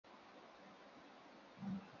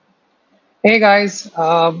Hey guys,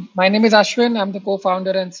 my name is Ashwin. I'm the co-founder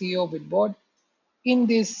and CEO of Bitboard. In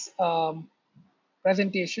this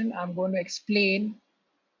presentation, I'm going to explain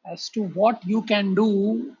as to what you can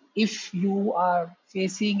do if you are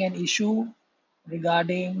facing an issue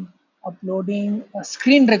regarding uploading a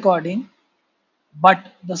screen recording, but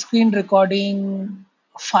the screen recording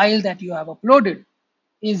file that you have uploaded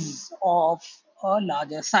is of a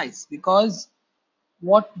larger size. Because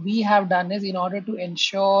what we have done is, in order to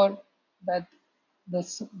ensure that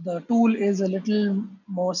the tool is a little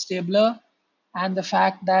more stabler, and the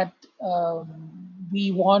fact that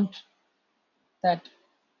we want that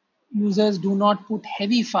users do not put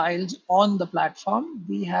heavy files on the platform,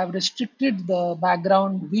 we have restricted the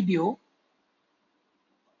background video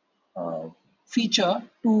uh, feature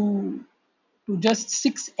to just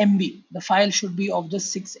 6 MB. The file should be of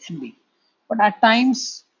just 6 MB. But at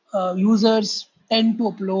times, users tend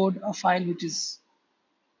to upload a file which is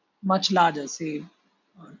much larger, say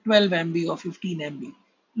 12 MB or 15 MB.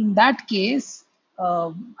 In that case,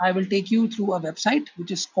 I will take you through a website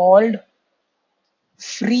which is called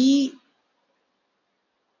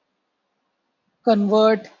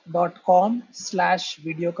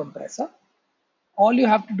freeconvert.com/video compressor. All you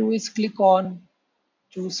have to do is click on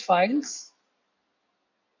choose files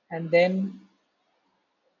and then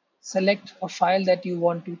select a file that you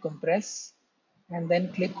want to compress and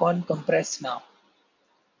then click on compress now.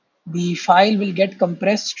 The file will get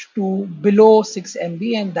compressed to below 6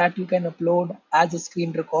 MB, and that you can upload as a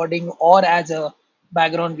screen recording or as a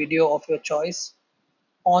background video of your choice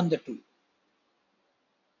on the tool.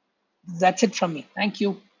 That's it from me. Thank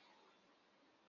you.